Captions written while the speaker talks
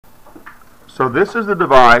So this is the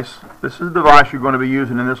device. This is the device you're going to be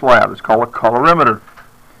using in this lab. It's called a colorimeter.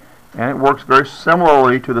 And it works very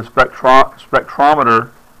similarly to the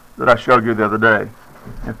spectrometer that I showed you the other day.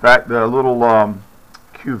 In fact, the little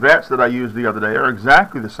cuvettes that I used the other day are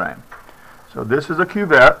exactly the same. So this is a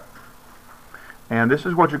cuvette, and this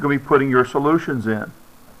is what you're going to be putting your solutions in.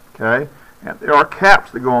 Okay? And there are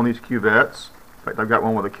caps that go on these cuvettes. In fact, I've got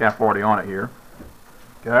one with a cap already on it here.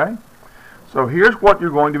 Okay? So here's what you're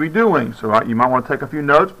going to be doing. So you might want to take a few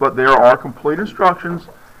notes, but there are complete instructions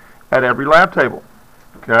at every lab table.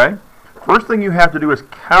 Okay? First thing you have to do is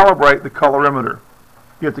calibrate the colorimeter.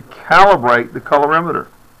 You have to calibrate the colorimeter.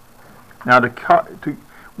 Now,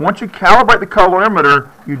 once you calibrate the colorimeter,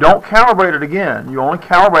 you don't calibrate it again. You only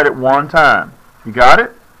calibrate it one time. You got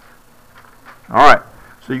it? All right.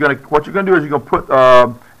 So what you're going to do is you're going to put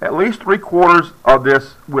at least 3/4 of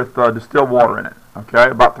this with distilled water in it. Okay,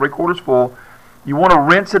 about 3/4 full. You want to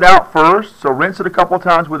rinse it out first. So rinse it a couple of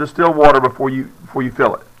times with distilled water before you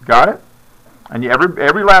fill it. Got it? And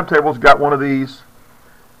every lab table's got one of these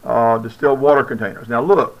distilled water containers. Now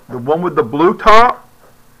look, the one with the blue top,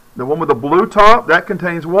 that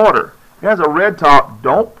contains water. It has a red top.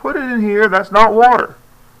 Don't put it in here. That's not water.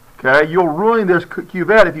 Okay, you'll ruin this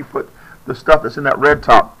cuvette if you put the stuff that's in that red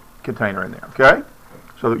top container in there. Okay,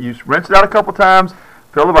 so you rinse it out a couple times.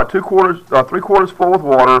 Fill about 3/4 full with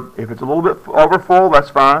water. If it's a little bit over full, that's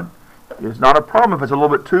fine. It's not a problem if it's a little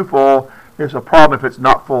bit too full. It's a problem if it's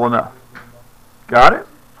not full enough. Got it?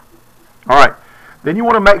 All right. Then you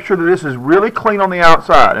want to make sure that this is really clean on the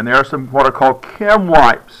outside, and there are some what are called chem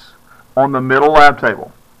wipes on the middle lab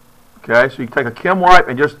table. Okay, so you take a chem wipe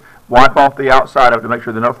and just wipe off the outside of it to make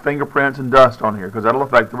sure there are no fingerprints and dust on here, because that'll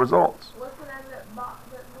affect the results. What's the name of that box?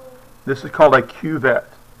 This is called a cuvette.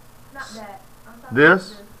 Not that.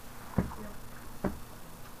 This? Yeah.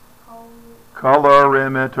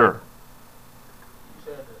 Colorimeter.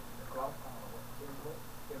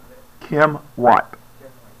 Chem wipe.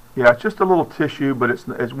 Yeah, it's just a little tissue, but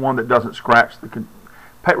it's one that doesn't scratch the.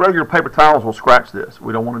 Regular paper towels will scratch this.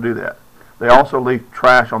 We don't want to do that. They also leave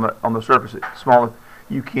trash on the surface. It's small,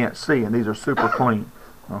 you can't see, and these are super clean.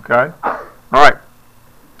 Okay. All right.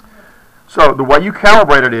 So the way you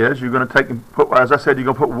calibrate it is you're going to take and put, as I said, you're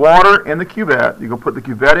going to put water in the cuvette. You're going to put the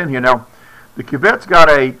cuvette in here. Now, the cuvette's got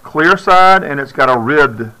a clear side and it's got a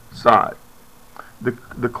ribbed side.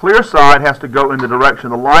 The clear side has to go in the direction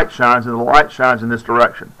the light shines, and the light shines in this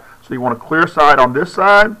direction. So you want a clear side on this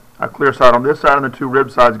side, a clear side on this side, and the two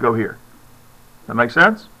ribbed sides go here. That make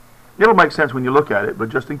sense? It'll make sense when you look at it, but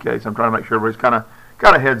just in case, I'm trying to make sure everybody's kind of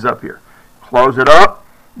got a heads up here. Close it up.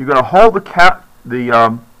 You're going to hold the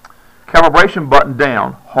calibration button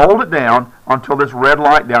down. Hold it down until this red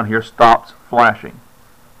light down here stops flashing.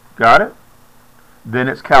 Got it? Then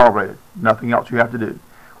it's calibrated. Nothing else you have to do.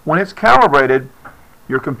 When it's calibrated,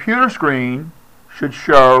 your computer screen should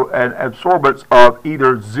show an absorbance of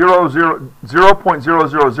either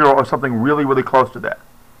 0.000 or something really, really close to that.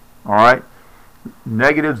 All right?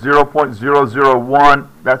 Negative 0.001,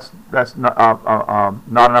 that's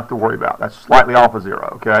not enough to worry about. That's slightly off of 0,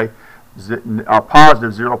 okay?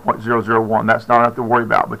 Positive 0.001, that's not enough to worry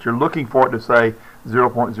about. But you're looking for it to say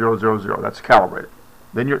 0.000. That's calibrated.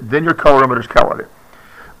 Then your colorimeter is calibrated.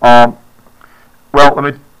 Well,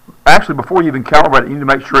 actually, before you even calibrate it, you need to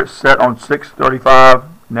make sure it's set on 635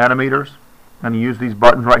 nanometers. And you use these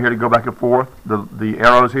buttons right here to go back and forth, the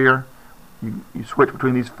arrows here. You switch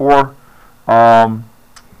between these four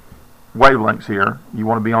wavelengths here. You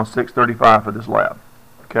want to be on 635 for this lab.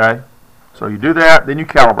 Okay? So you do that, then you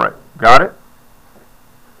calibrate. Got it?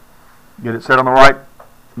 Get it set on the right.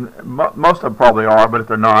 Most of them probably are, but if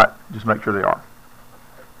they're not, just make sure they are.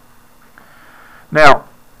 Now,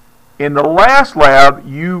 in the last lab,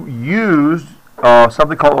 you used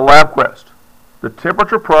something called a Labquest. The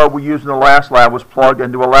temperature probe we used in the last lab was plugged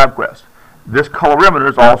into a Labquest. This colorimeter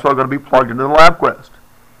is also going to be plugged into the Labquest.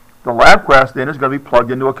 The Labquest then is going to be plugged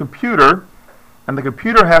into a computer, and the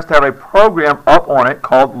computer has to have a program up on it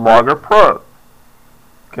called Logger Pro.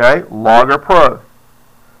 Okay, Logger Pro.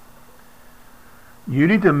 You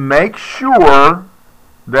need to make sure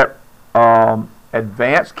that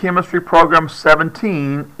Advanced Chemistry Program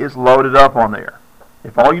 17 is loaded up on there.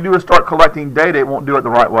 If all you do is start collecting data, it won't do it the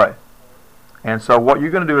right way. And so what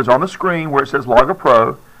you're going to do is on the screen where it says Logger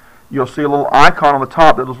Pro, you'll see a little icon on the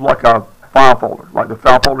top that looks like a file folder, like the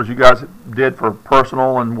file folders you guys did for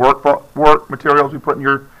personal and work materials you put in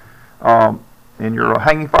your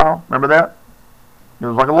hanging file. Remember that? It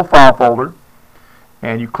was like a little file folder.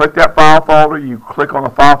 And you click that file folder, you click on the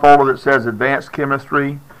file folder that says Advanced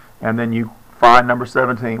Chemistry, and then you find number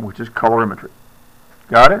 17, which is colorimetry.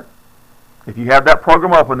 Got it? If you have that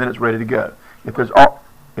program open, then it's ready to go. If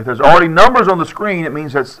there's already numbers on the screen, it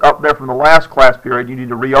means it's up there from the last class period. You need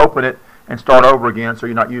to reopen it and start over again so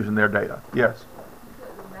you're not using their data. Yes?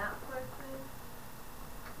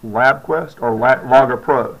 Labquest or Logger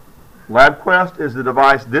Pro. Labquest is the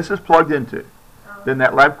device this is plugged into. Then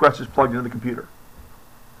that Labquest is plugged into the computer.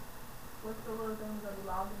 What's the little things that we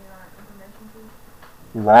log in our information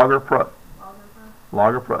to? Logger Pro. Logger Pro?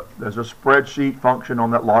 Logger Pro. There's a spreadsheet function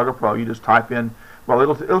on that Logger Pro. You just type in, well,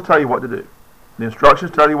 it'll tell you what to do. The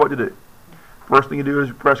instructions tell you what to do. First thing you do is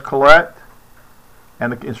you press collect,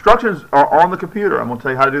 and the instructions are on the computer. I'm going to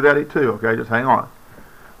tell you how to do that too, okay? Just hang on.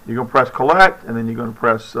 You're going to press collect, and then you're going to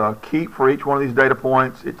press keep for each one of these data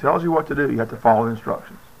points. It tells you what to do. You have to follow the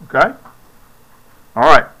instructions, okay? All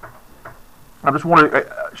right. I just want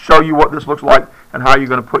to show you what this looks like and how you're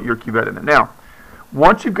going to put your cuvette in it. Now,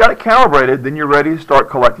 once you've got it calibrated, then you're ready to start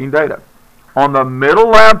collecting data. On the middle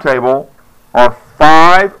lab table are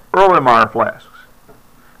 5 Erlenmeyer flasks.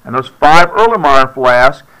 And those 5 Erlenmeyer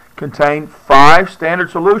flasks contain 5 standard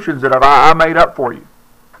solutions that I made up for you.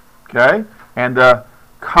 Okay? And the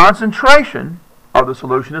concentration of the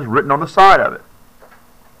solution is written on the side of it.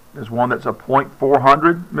 There's one that's a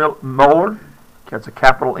 0.400 molar. That's a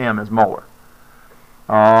capital M as molar.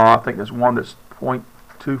 I think there's one that's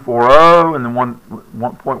 0.240 and then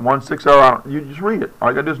 1.160. You just read it. All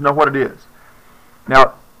you got to do is know what it is.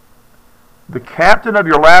 Now, the captain of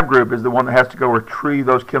your lab group is the one that has to go retrieve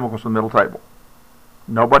those chemicals from the middle table.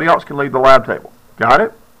 Nobody else can leave the lab table. Got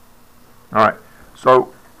it? All right.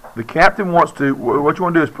 So the captain wants to, what you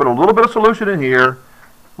want to do is put a little bit of solution in here,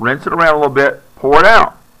 rinse it around a little bit, pour it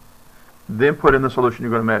out, then put in the solution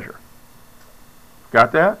you're going to measure.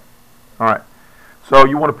 Got that? All right. So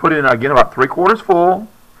you want to put in, again, about 3/4 full,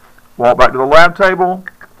 walk back to the lab table,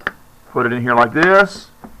 put it in here like this,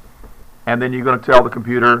 and then you're going to tell the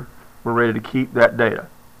computer we're ready to keep that data.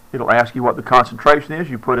 It'll ask you what the concentration is.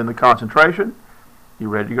 You put in the concentration. You're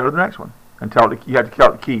ready to go to the next one. And tell it, you have to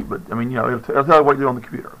tell it to keep, but I mean, you know, it'll tell you what to do on the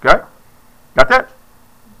computer. Okay? Got that?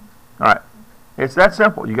 All right. It's that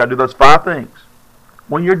simple. You got to do those 5 things.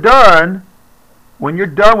 When you're done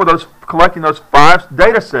with those, collecting those 5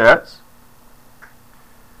 data sets,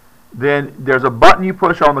 then there's a button you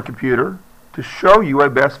push on the computer to show you a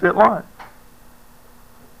best fit line.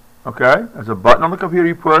 Okay? There's a button on the computer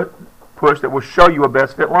you push that will show you a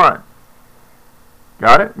best fit line.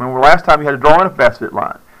 Got it? Remember last time you had to draw in a best fit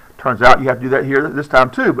line. Turns out you have to do that here this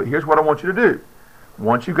time too, but here's what I want you to do.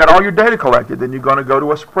 Once you've got all your data collected, then you're going to go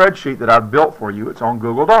to a spreadsheet that I've built for you. It's on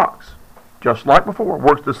Google Docs. Just like before. It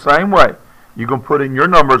works the same way. You can put in your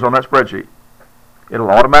numbers on that spreadsheet.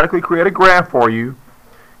 It'll automatically create a graph for you,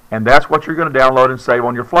 and that's what you're going to download and save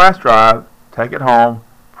on your flash drive, take it home,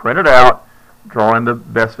 print it out, draw in the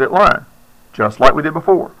best fit line, just like we did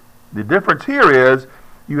before. The difference here is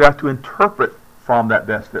you have to interpret from that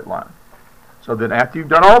best fit line. So then after you've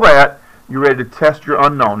done all that, you're ready to test your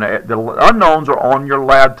unknown. Now, the unknowns are on your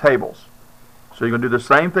lab tables. So you're going to do the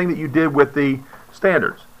same thing that you did with the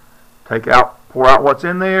standards. Pour out what's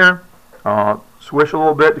in there, swish a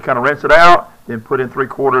little bit to kind of rinse it out, then put in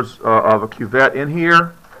 3/4 of a cuvette in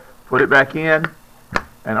here, put it back in,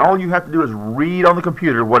 and all you have to do is read on the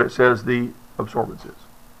computer what it says the absorbance is.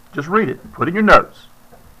 Just read it. Put it in your notes.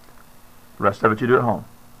 The rest of it you do at home.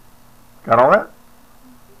 Got all that?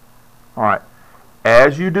 All right.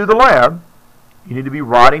 As you do the lab, you need to be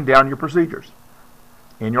writing down your procedures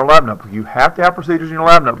in your lab notebook. You have to have procedures in your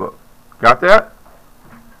lab notebook. Got that?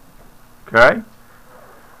 Okay.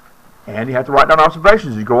 And you have to write down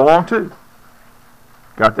observations as you go along too.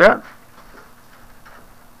 Got that?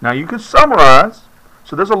 Now you can summarize.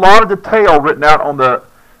 So there's a lot of detail written out on the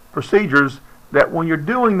procedures that when you're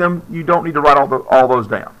doing them, you don't need to write all those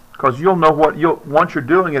down. Because you'll know once you're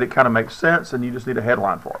doing it, it kind of makes sense and you just need a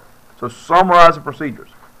headline for it. So summarize the procedures.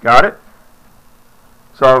 Got it?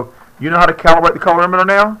 So you know how to calibrate the colorimeter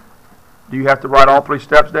now? Do you have to write all 3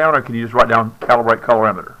 steps down, or can you just write down calibrate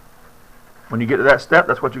colorimeter? When you get to that step,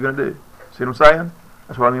 that's what you're going to do. See what I'm saying?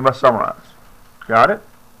 That's what I mean by summarize. Got it?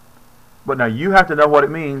 But now you have to know what it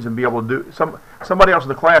means and be able to do. Somebody else in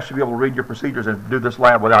the class should be able to read your procedures and do this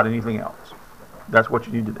lab without anything else. That's what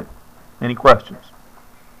you need to do. Any questions?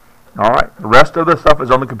 All right. The rest of the stuff is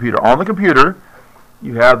on the computer. On the computer,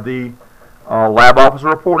 you have the lab officer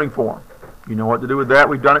reporting form. You know what to do with that.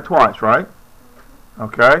 We've done it twice, right?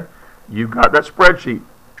 Okay. You've got that spreadsheet.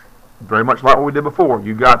 Very much like what we did before.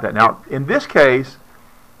 You got that. Now, in this case,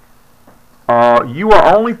 you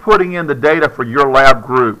are only putting in the data for your lab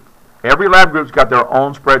group. Every lab group's got their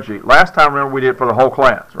own spreadsheet. Last time, remember, we did it for the whole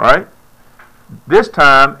class, right? This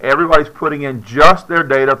time, everybody's putting in just their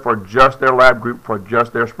data for just their lab group for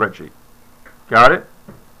just their spreadsheet. Got it?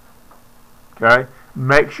 Okay?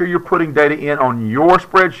 Make sure you're putting data in on your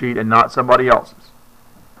spreadsheet and not somebody else's.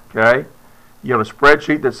 Okay? You have a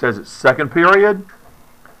spreadsheet that says it's second period.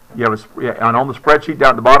 You have and on the spreadsheet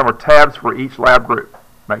down at the bottom are tabs for each lab group.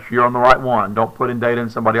 Make sure you're on the right one. Don't put in data in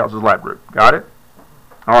somebody else's lab group. Got it?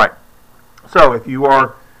 All right. So if you've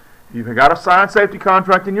got a science safety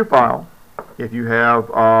contract in your file, if you have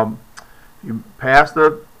you passed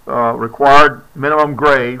the required minimum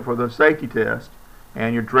grade for the safety test,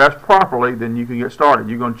 and you're dressed properly, then you can get started.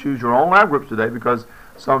 You're going to choose your own lab groups today because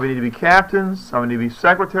some of you need to be captains, some need to be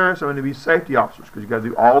secretaries, some need to be safety officers, because you've got to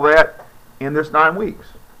do all that in this 9 weeks.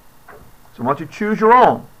 So once you choose your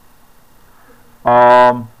own,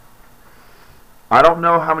 I don't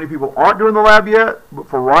know how many people aren't doing the lab yet, but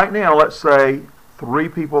for right now, let's say 3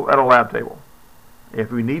 people at a lab table.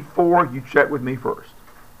 If we need 4, you check with me first.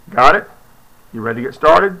 Got it? You ready to get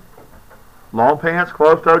started? Long pants,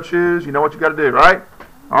 closed-toed shoes, you know what you got to do, right?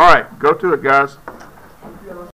 All right, go to it, guys.